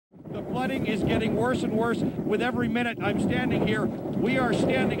flooding is getting worse and worse with every minute I'm standing here. We are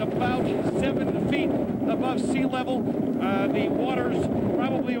standing about 7 feet above sea level. The water's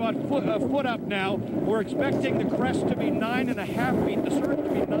probably about a foot up now. We're expecting the crest to be 9.5 feet, the surge to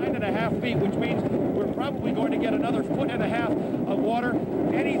be 9.5 feet, which means we're probably going to get another 1.5 foot of water.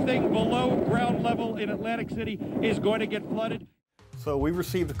 Anything below ground level in Atlantic City is going to get flooded. So we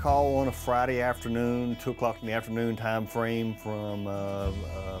received a call on a Friday afternoon, 2 o'clock in the afternoon time frame from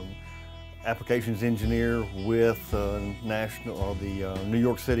applications engineer with the New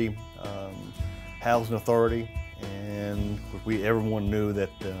York City Housing Authority, and everyone knew that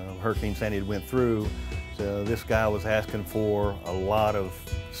Hurricane Sandy had went through. So this guy was asking for a lot of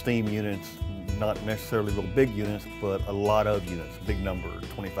steam units, not necessarily real big units, but a lot of units, a big number,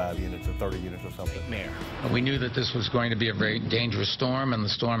 25 units or 30 units or something. We knew that this was going to be a very dangerous storm, and the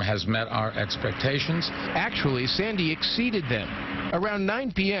storm has met our expectations. Actually, Sandy exceeded them. Around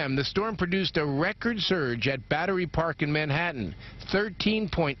 9 p.m., the storm produced a record surge at Battery Park in Manhattan,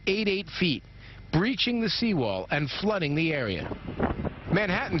 13.88 feet, breaching the seawall and flooding the area.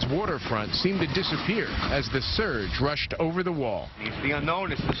 Manhattan's waterfront seemed to disappear as the surge rushed over the wall. It's the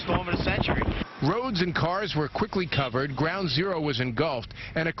unknown. It's the storm of the century. Roads and cars were quickly covered, Ground Zero was engulfed,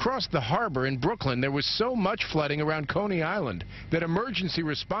 and across the harbor in Brooklyn there was so much flooding around Coney Island that emergency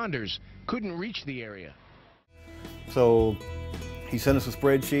responders couldn't reach the area. So he sent us a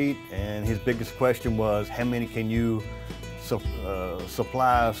spreadsheet, and his biggest question was, how many can you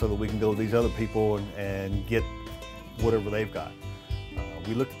supply so that we can go to these other people and get whatever they've got.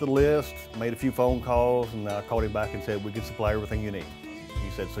 We looked at the list, made a few phone calls, and I called him back and said, we can supply everything you need.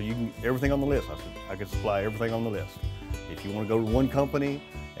 He said, so you can, everything on the list? I said, I can supply everything on the list. If you want to go to one company,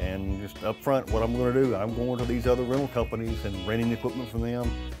 and just up front, what I'm going to do, I'm going to these other rental companies and renting equipment from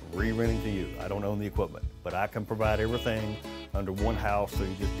them, re-renting to you. I don't own the equipment, but I can provide everything under one house, so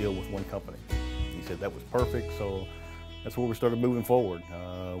you just deal with one company. He said that was perfect, so that's where we started moving forward.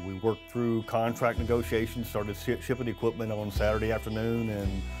 We worked through contract negotiations, started shipping equipment on Saturday afternoon,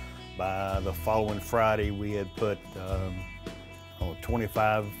 and by the following Friday, we had put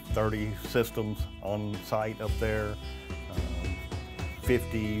 25, 30 systems on site up there.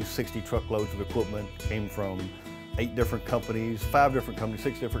 50, 60 truckloads of equipment came from 8 different companies, 5 different companies,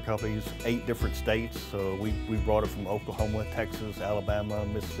 6 different companies, 8 different states. So we brought it from Oklahoma, Texas, Alabama,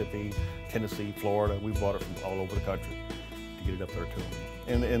 Mississippi, Tennessee, Florida. We brought it from all over the country to get it up there to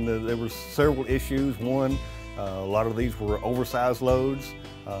them. And there were several issues. One, a lot of these were oversized loads,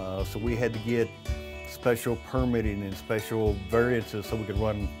 so we had to get special permitting and special variances so we could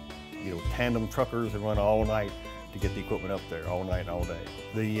run, tandem truckers and run all night to get the equipment up there all night and all day.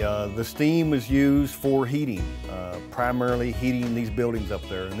 The steam is used for heating, primarily heating these buildings up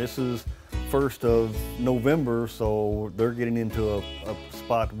there. And this is 1st of November, so they're getting into a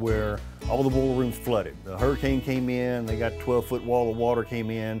spot where all the boiler rooms flooded. The hurricane came in, they got 12-foot wall of water came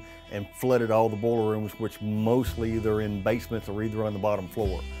in and flooded all the boiler rooms, which mostly they're in basements or either on the bottom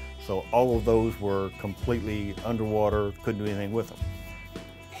floor. So all of those were completely underwater, couldn't do anything with them.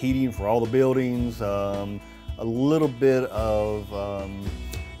 Heating for all the buildings, a little bit of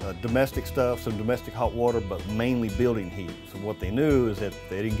domestic stuff, some domestic hot water, but mainly building heat. So what they knew is that if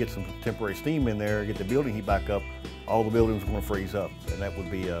they didn't get some temporary steam in there, get the building heat back up, all the buildings were going to freeze up, and that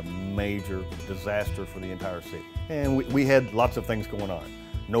would be a major disaster for the entire city. And we had lots of things going on.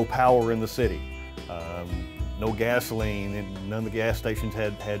 No power in the city, no gasoline, and none of the gas stations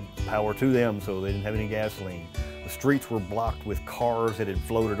had power to them, so they didn't have any gasoline. The streets were blocked with cars that had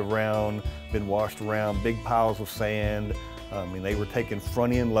floated around, been washed around, big piles of sand. I mean, they were taking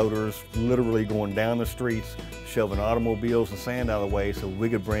front-end loaders, literally going down the streets, shoving automobiles and sand out of the way so we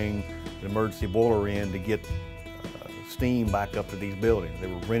could bring an emergency boiler in to get steam back up to these buildings. They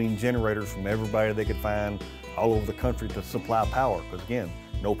were renting generators from everybody they could find all over the country to supply power, because again,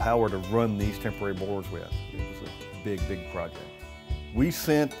 no power to run these temporary boilers with. It was a big, big project. We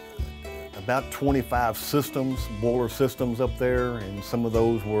sent about 25 systems, boiler systems up there, and some of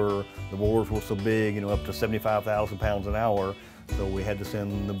those were, the boilers were so big, up to 75,000 pounds an hour, so we had to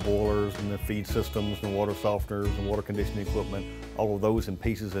send the boilers and the feed systems and water softeners and water conditioning equipment, all of those in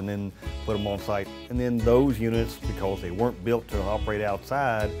pieces, and then put them on site. And then those units, because they weren't built to operate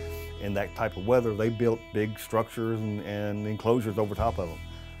outside in that type of weather, they built big structures and enclosures over top of them.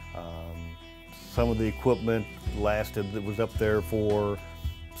 Some of the equipment that was up there for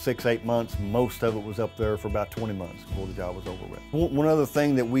 6-8 months. Most of it was up there for about 20 months before the job was over with. One other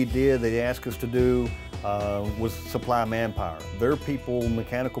thing that we did, they asked us to do, was supply manpower. Their people,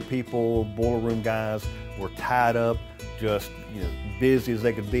 mechanical people, boiler room guys were tied up, just busy as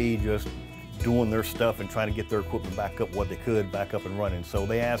they could be, just doing their stuff and trying to get their equipment back up what they could, back up and running. So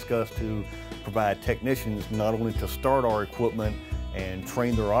they ask us to provide technicians not only to start our equipment and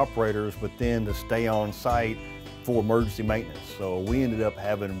train their operators, but then to stay on site for emergency maintenance. So we ended up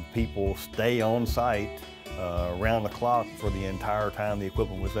having people stay on site around the clock for the entire time the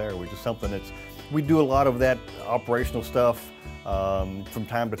equipment was there, which is something we do a lot of that operational stuff from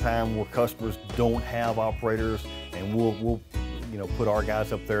time to time where customers don't have operators, and we'll put our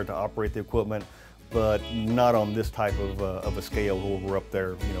guys up there to operate the equipment, but not on this type of a scale where we're up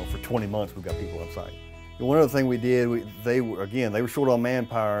there, for 20 months we've got people on site. One other thing we did, they were short on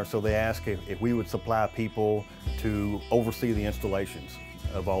manpower, so they asked if we would supply people to oversee the installations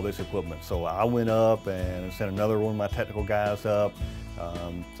of all this equipment. So I went up and sent another one of my technical guys up.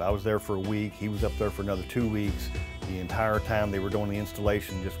 So I was there for a week. He was up there for another 2 weeks. The entire time they were doing the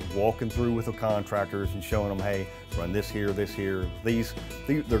installation, just walking through with the contractors and showing them, hey, run this here, this here.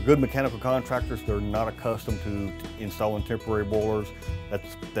 They're good mechanical contractors. They're not accustomed to installing temporary boilers.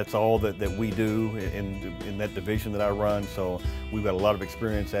 That's all that we do in that division that I run. So we've got a lot of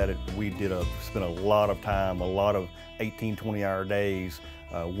experience at it. We spent a lot of time, a lot of 18, 20-hour days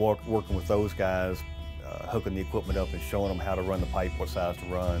working with those guys, hooking the equipment up and showing them how to run the pipe, what size to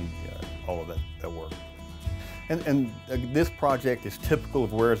run, all of that work. And this project is typical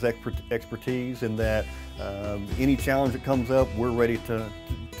of WARE's expertise in that any challenge that comes up, we're ready to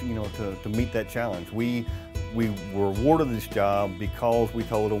meet that challenge. We were awarded this job because we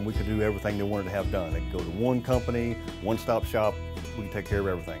told them we could do everything they wanted to have done. They could go to one company, one-stop shop, we can take care of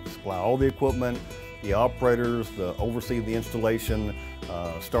everything. Supply all the equipment, the operators, oversee the installation,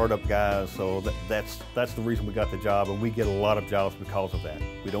 startup guys. So that's the reason we got the job, and we get a lot of jobs because of that.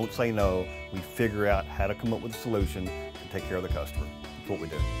 We don't say no. We figure out how to come up with a solution to take care of the customer. That's what we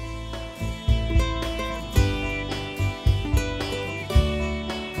do.